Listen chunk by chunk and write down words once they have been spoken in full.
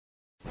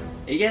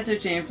Hey guys,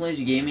 it's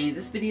LazerGamingDaMLG.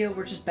 This video,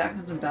 we're just back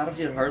on some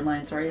Battlefield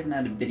Hardline. Sorry I haven't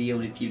had a video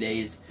in a few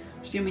days.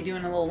 We're just going to be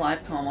doing a little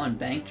live comm on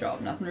bank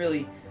job. Nothing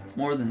really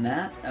more than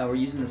that. We're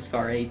using the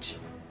Scar H.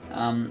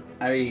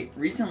 I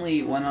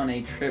recently went on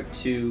a trip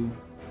to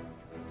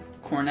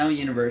Cornell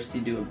University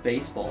to do a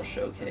baseball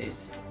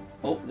showcase.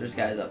 Oh, there's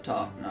guys up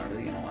top. Not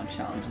really going to want to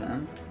challenge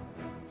them.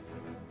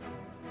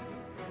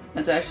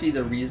 That's actually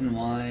the reason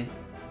why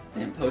I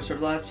didn't post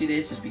over the last few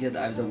days, just because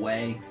I was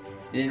away.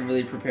 I didn't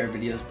really prepare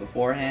videos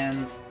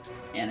beforehand,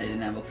 and I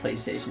didn't have a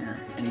PlayStation or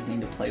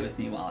anything to play with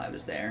me while I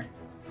was there.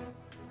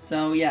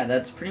 So yeah,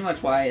 that's pretty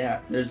much why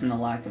there's been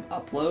a lack of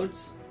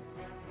uploads.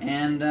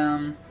 And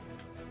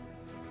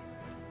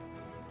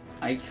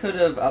I could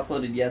have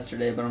uploaded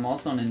yesterday, but I'm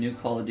also on a new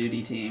Call of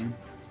Duty team,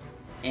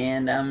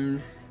 and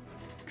I'm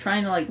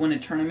trying to win a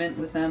tournament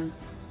with them.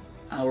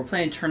 We're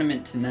playing a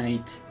tournament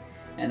tonight,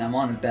 and I'm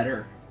on a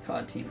better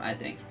COD team, I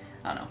think.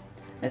 I don't know.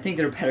 I think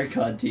they're a better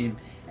COD team.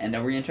 And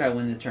we're going to try to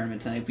win this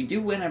tournament tonight. If we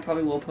do win, I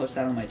probably will post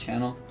that on my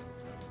channel.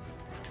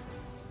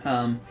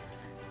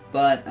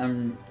 But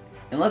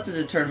unless it's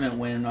a tournament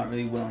win, I'm not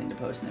really willing to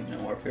post an Infinite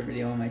Warfare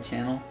video on my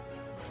channel.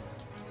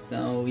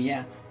 So,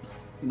 yeah.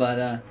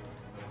 But,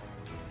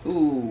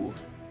 ooh.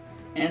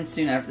 And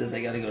soon after this,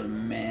 I got to go to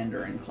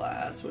Mandarin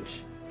class,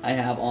 which I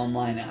have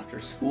online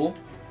after school,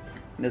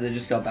 because I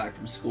just got back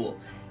from school.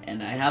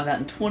 And I have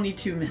that in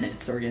 22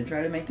 minutes, so we're going to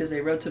try to make this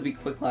a relatively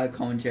quick live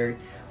commentary.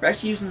 We're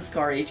actually using the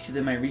Scar H because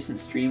in my recent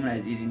stream when I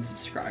was using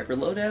subscriber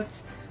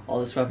loadouts,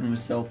 this weapon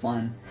was so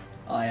fun.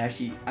 I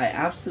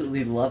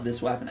absolutely love this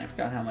weapon. I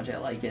forgot how much I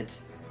like it.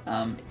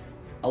 A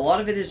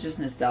lot of it is just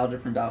nostalgia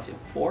from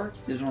Battlefield 4,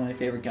 because it was one of my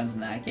favorite guns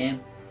in that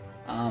game.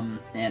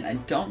 And I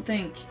don't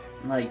think,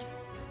 it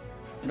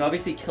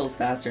obviously kills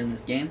faster in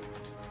this game.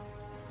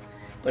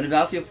 But in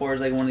Battlefield 4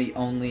 is one of the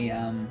only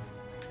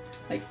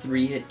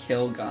 3-hit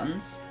kill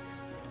guns.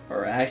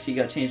 Or it actually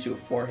got changed to a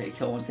 4-hit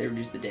kill once they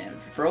reduced the damage.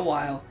 For a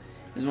while,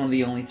 it was one of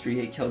the only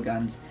 3-hit kill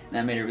guns, and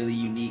that made it really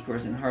unique,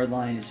 whereas in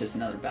Hardline, it's just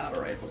another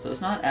battle rifle. So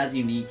it's not as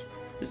unique,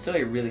 but it's still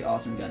a really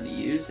awesome gun to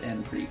use,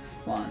 and pretty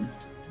fun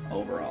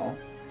overall.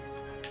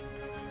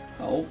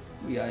 Oh,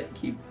 we gotta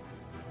keep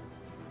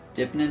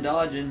dipping and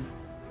dodging.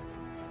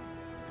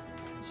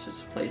 Let's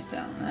just place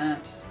down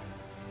that.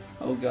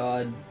 Oh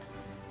god.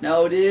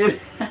 No, dude!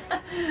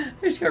 I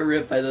just got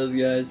ripped by those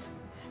guys.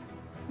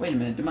 Wait a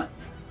minute, did my...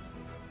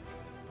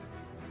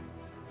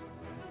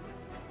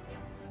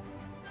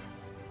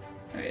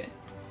 Okay.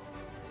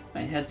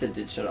 My headset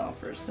did shut off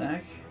for a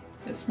sec.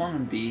 It's spawn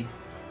on B.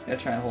 Gotta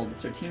try to hold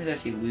this. Our team is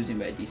actually losing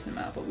by a decent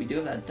amount, but we do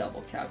have that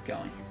double cap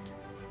going.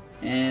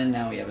 And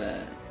now we have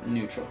a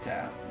neutral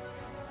cap.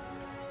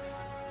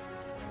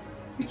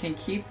 If we can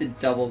keep the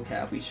double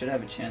cap, we should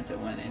have a chance at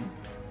winning.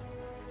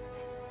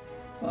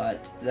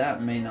 But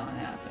that may not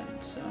happen,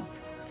 so...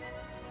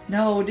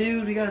 No,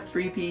 dude, we got a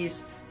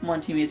 3-piece. Come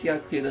on, teammates, you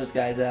gotta clear those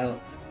guys out.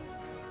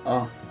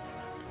 Oh.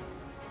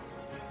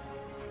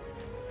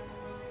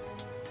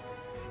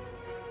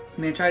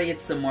 I'm gonna try to get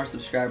some more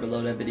subscriber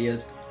loadout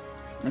videos.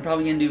 I'm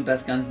probably gonna do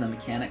best guns in the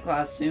mechanic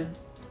class soon.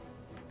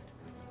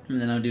 And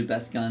then I'll do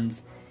best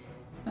guns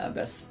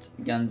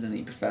in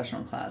the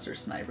professional class or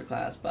sniper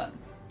class, but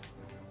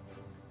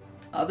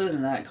other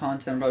than that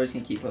content, I'm probably just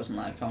gonna keep posting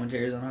live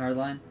commentaries on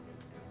Hardline.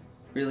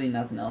 Really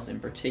nothing else in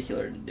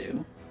particular to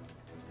do.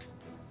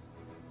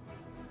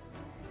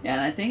 Yeah,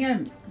 and I think I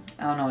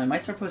don't know, I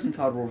might start posting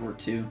COD World War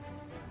II,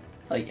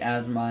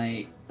 as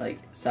my,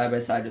 side by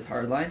side with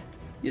Hardline.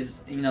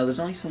 Because, there's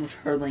only so much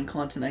Hardline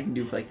content I can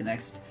do for, the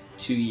next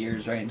 2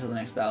 years, right, until the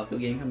next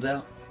Battlefield game comes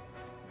out.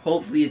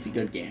 Hopefully it's a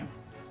good game.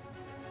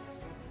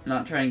 I'm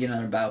not trying to get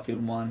another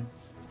Battlefield 1.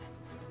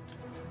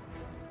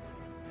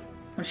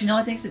 Which,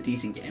 I think it's a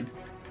decent game.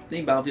 I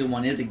think Battlefield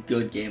 1 is a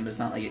good game, but it's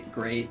not,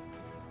 great.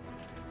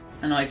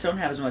 I know, I just don't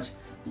have as much...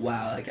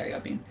 Wow, that guy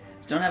got beamed. I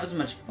just don't have as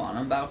much fun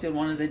on Battlefield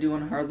 1 as I do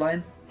on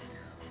Hardline.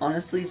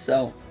 Honestly,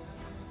 so...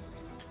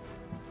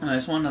 I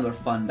just want another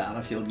fun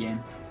Battlefield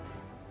game.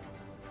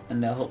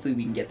 And hopefully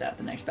we can get that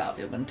the next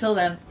Battlefield. But until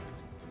then,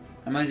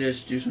 I might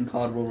just do some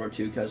COD World War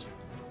II, because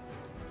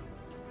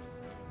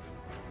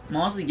I'm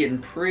honestly getting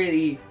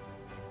pretty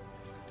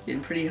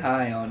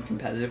high on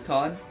competitive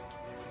COD.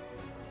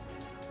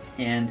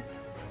 And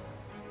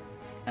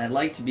I'd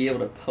like to be able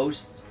to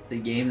post the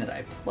game that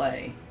I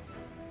play.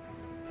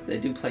 I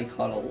do play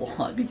COD a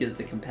lot because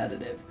the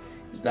competitive.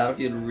 Because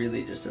Battlefield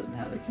really just doesn't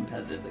have the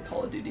competitive that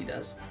Call of Duty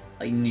does.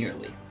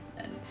 Nearly.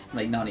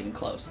 And, not even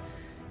close.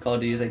 Call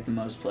of Duty is, the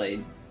most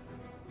played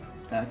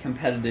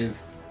competitive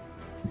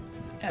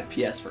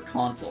FPS for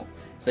console.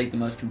 It's, the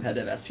most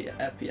competitive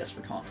FPS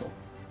for console.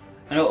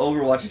 I know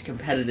Overwatch is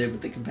competitive,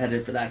 but the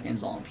competitive for that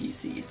game's all on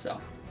PC,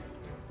 so.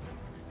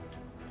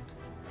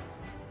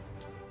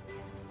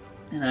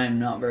 And I'm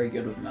not very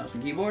good with mouse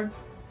and keyboard.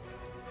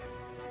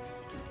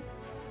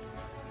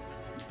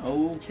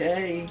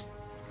 Okay.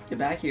 Get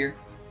back here.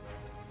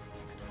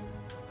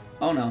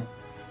 Oh no.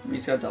 We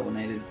just got double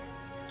naded.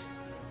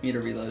 Need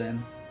to reload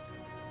in.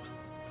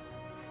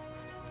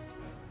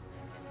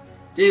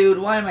 Dude,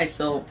 why am I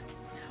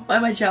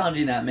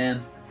challenging that,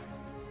 man?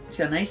 Just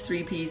got a nice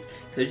 3-piece.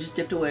 Could have just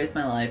dipped away with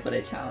my life, but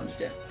I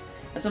challenged it.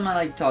 That's something I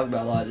like to talk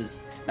about a lot.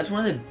 That's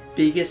one of the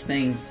biggest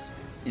things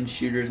in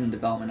shooters and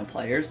development of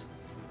players.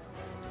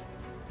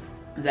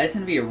 I tend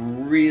to be a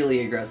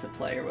really aggressive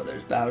player, whether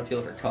it's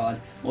Battlefield or COD.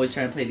 I'm always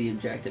trying to play the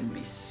objective and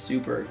be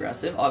super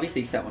aggressive,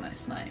 obviously except when I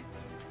snipe.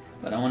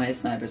 But when I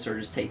snipe, I sort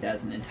of just take that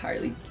as an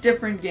entirely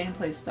different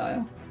gameplay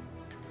style.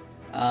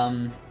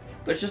 But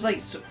it's just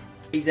like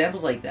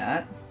examples like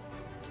that,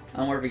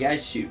 where if a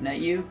guy's shooting at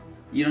you,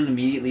 you don't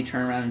immediately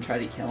turn around and try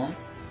to kill him.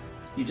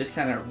 You just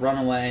kind of run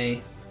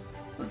away,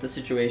 let the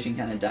situation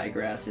kind of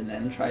digress, and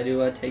then try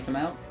to take him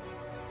out.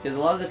 Because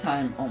a lot of the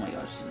time, oh my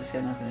gosh, is this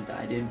guy not going to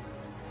die, dude?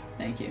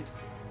 Thank you.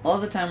 A lot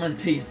of the time, one of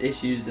the biggest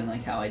issues in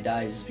like how I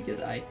die is just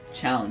because I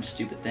challenge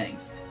stupid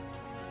things.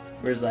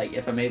 Whereas like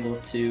if I'm able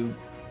to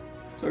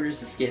sort of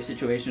just escape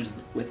situations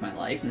with my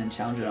life and then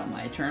challenge it on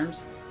my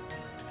terms,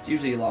 it's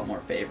usually a lot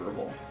more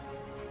favorable.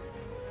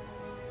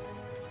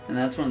 And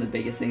that's one of the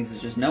biggest things, is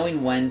just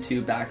knowing when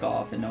to back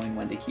off and knowing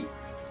when to keep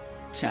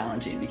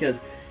challenging.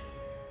 Because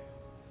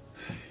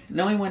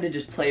knowing when to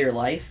just play your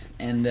life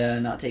and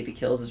not take the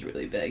kills is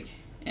really big.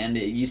 And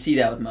you see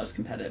that with most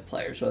competitive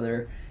players,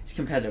 whether it's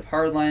competitive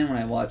Hardline.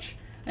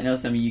 I know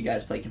some of you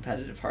guys play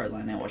competitive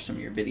Hardline, I watch some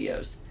of your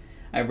videos.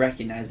 I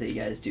recognize that you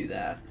guys do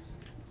that.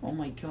 Oh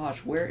my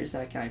gosh, where is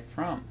that guy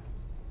from?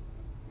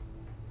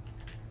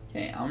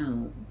 Okay,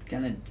 I'm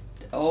gonna,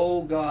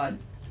 oh god.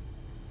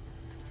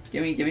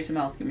 Give me some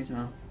health, give me some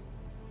health.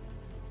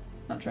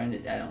 I'm trying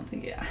to, I don't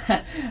think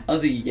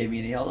he gave me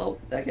any health. Oh,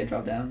 that guy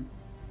dropped down.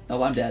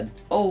 Oh, I'm dead.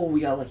 Oh,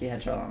 we got a lucky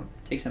headshot on him.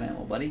 Take some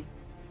ammo, buddy.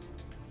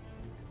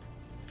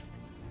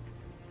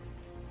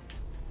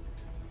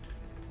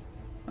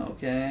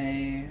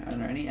 Okay, are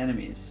there any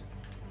enemies?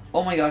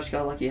 Oh my gosh,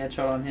 got a lucky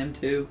headshot on him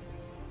too.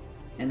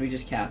 And we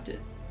just capped it.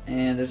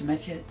 And there's a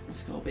medkit.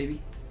 Let's go,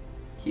 baby.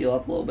 Heal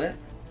up a little bit.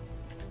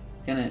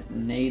 Gonna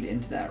nade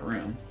into that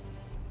room.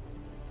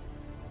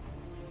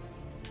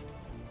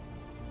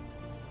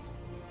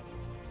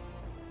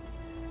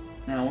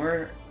 Now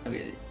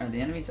okay, are the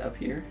enemies up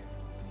here?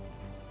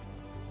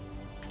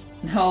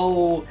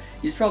 No,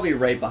 he's probably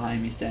right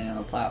behind me standing on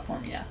the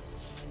platform, yeah.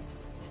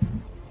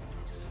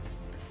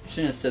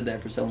 Shouldn't have stood there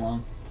for so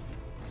long.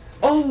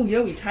 Oh,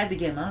 yo, he tied the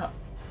game up.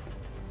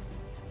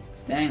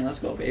 Dang, let's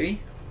go,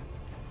 baby.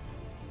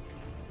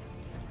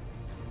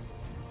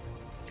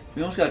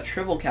 We almost got a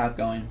triple cap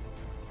going.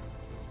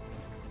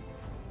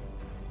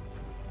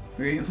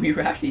 We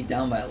were actually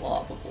down by a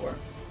lot before.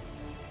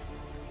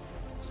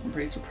 So I'm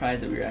pretty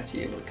surprised that we were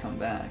actually able to come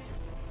back.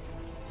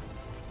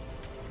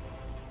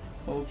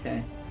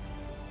 Okay.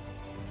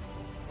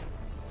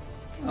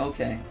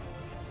 Okay.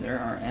 There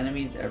are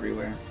enemies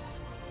everywhere.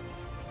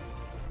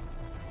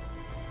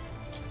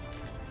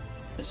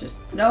 Let's just...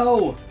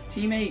 No!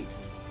 Teammate!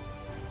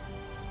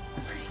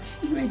 My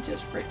teammate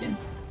just freaking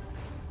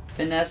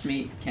finesse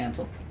me.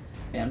 Cancel.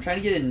 Yeah, I'm trying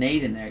to get a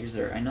nade in there because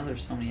I know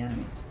there's so many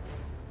enemies.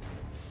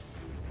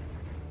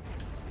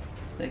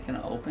 Is that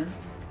gonna open?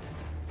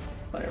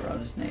 Whatever, I'll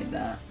just nade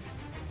that.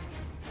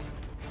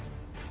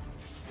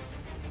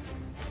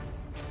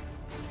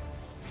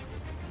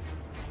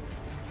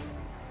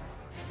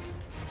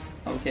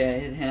 Okay, I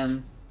hit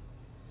him.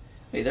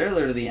 Wait, there are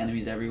literally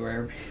enemies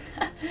everywhere.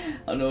 I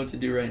don't know what to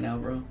do right now,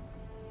 bro.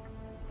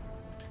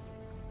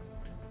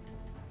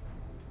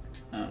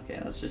 Okay,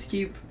 let's just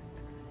keep...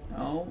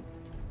 Oh.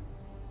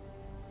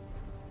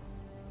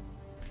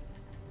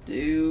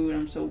 Dude,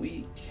 I'm so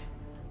weak.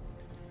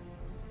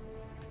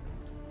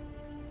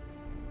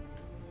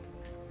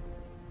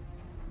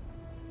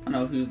 I don't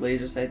know whose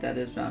laser sight that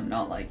is, but I'm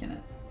not liking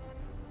it.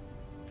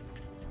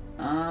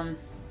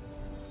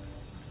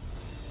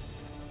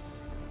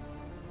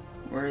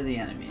 Where are the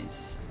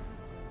enemies?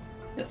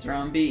 Guess they're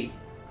on B.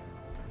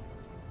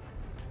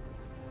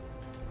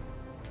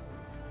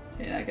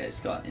 Okay, that guy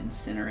just got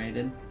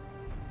incinerated.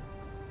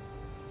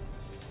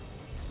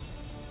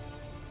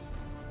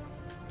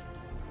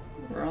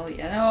 Where are all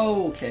the...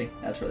 Oh, okay,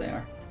 that's where they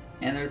are.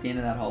 And they're at the end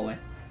of that hallway.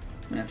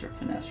 I'm gonna have to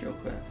finesse real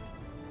quick.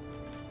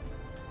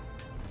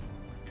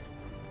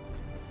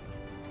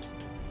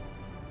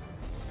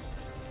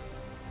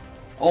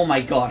 Oh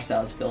my gosh,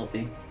 that was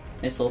filthy.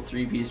 Nice little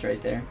 3-piece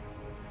right there.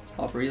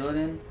 Pop reload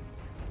in.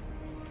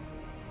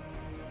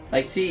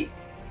 Like, see,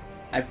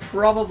 I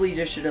probably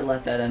just should have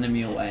let that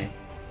enemy away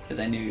because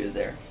I knew he was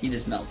there. He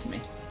just melted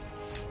me.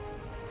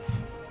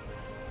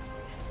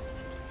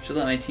 Should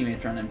let my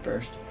teammates run in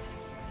first.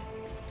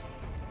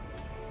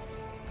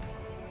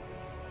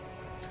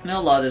 I know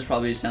a lot of this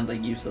probably just sounds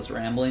like useless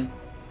rambling.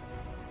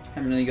 I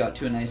haven't really got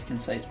to a nice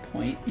concise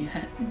point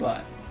yet,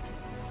 but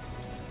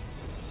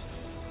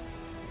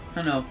I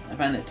don't know. I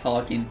find that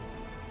talking,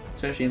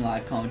 especially in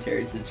live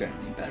commentaries, is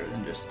generally better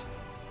than just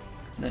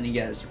letting you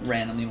guys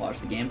randomly watch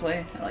the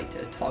gameplay. I like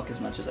to talk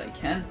as much as I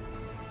can.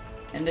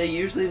 And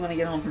usually when I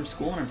get home from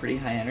school and I'm pretty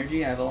high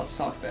energy, I have a lot to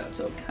talk about.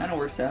 So it kind of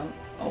works out.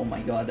 Oh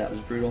my god, that was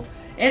brutal.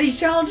 And he's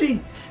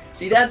challenging!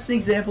 See, that's an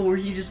example where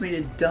he just made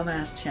a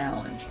dumbass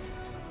challenge.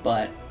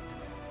 But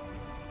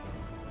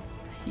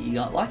he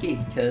got lucky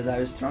because I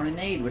was throwing a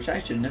nade, which I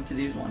shouldn't have because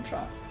he was one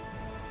shot.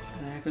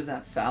 Who the heck was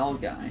that foul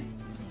guy?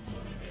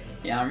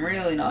 Yeah, I'm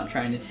really not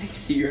trying to take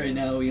C right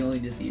now. We only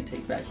just need to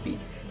take back B.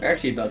 We're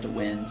actually about to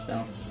win,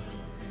 so.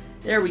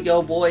 There we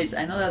go, boys.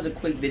 I know that was a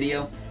quick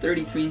video.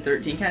 33-13.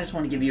 Kind of just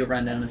want to give you a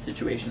rundown of the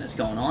situation that's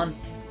going on.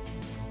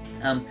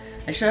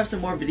 I should have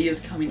some more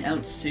videos coming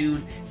out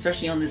soon,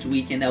 especially on this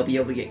weekend. I'll be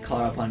able to get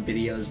caught up on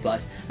videos,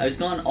 but I was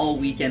gone all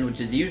weekend,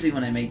 which is usually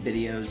when I make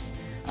videos,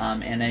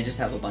 and I just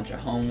have a bunch of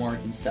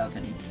homework and stuff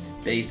and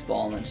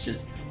baseball, and it's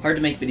just hard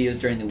to make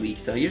videos during the week.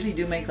 So I usually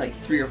do make like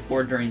 3 or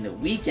 4 during the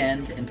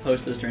weekend and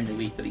post those during the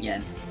week, but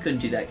again, couldn't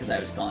do that because I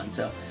was gone.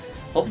 So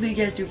hopefully you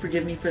guys do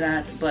forgive me for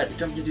that, but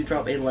don't forget to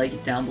drop a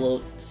like down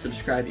below,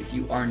 subscribe if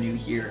you are new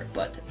here.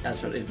 But as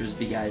for the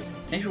videos, guys,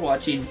 thanks for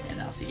watching,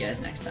 and I'll see you guys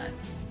next time.